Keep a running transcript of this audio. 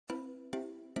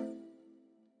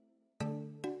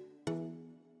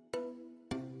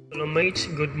Hello mates,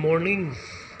 good morning.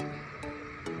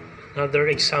 Another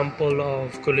example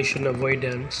of collision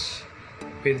avoidance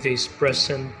with this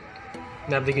present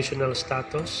navigational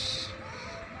status.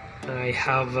 I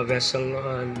have a vessel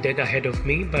dead ahead of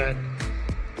me, but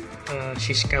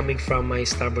she's coming from my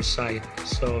starboard side,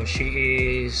 so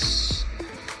she is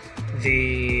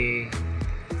the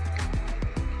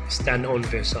stand-on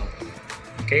vessel.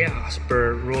 Okay, as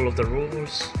per rules of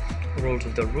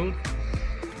the route,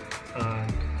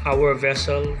 our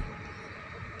vessel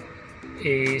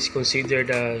is considered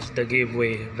as the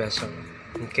giveaway vessel.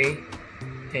 Okay,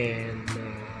 and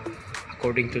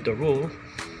according to the rule,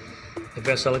 the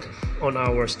vessel on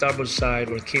our starboard side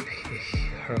will keep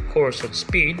her course at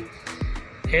speed,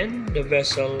 and the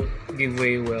vessel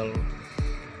giveaway will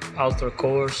alter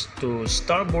course to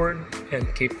starboard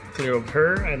and keep clear of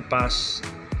her and pass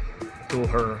to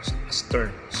her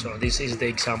stern. So this is the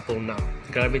example now.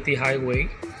 Gravity highway,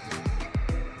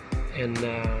 and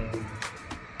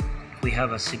we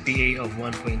have a CPA of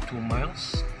 1.2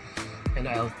 miles, and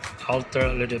I'll alter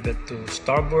a little bit to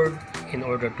starboard in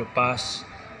order to pass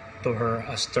to her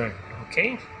stern.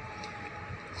 Okay,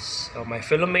 so my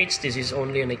fellow mates, this is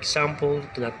only an example.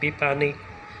 Do not be panic.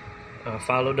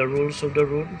 Follow the rules of the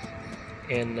route,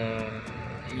 and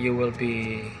you will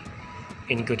be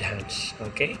in good hands.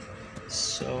 Okay,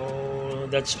 so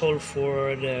that's all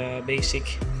for the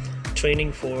basic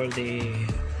training for the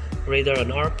radar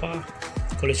and ARPA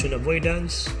collision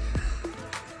avoidance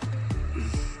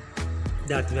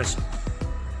that vessel.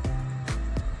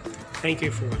 Thank you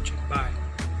for watching. Bye.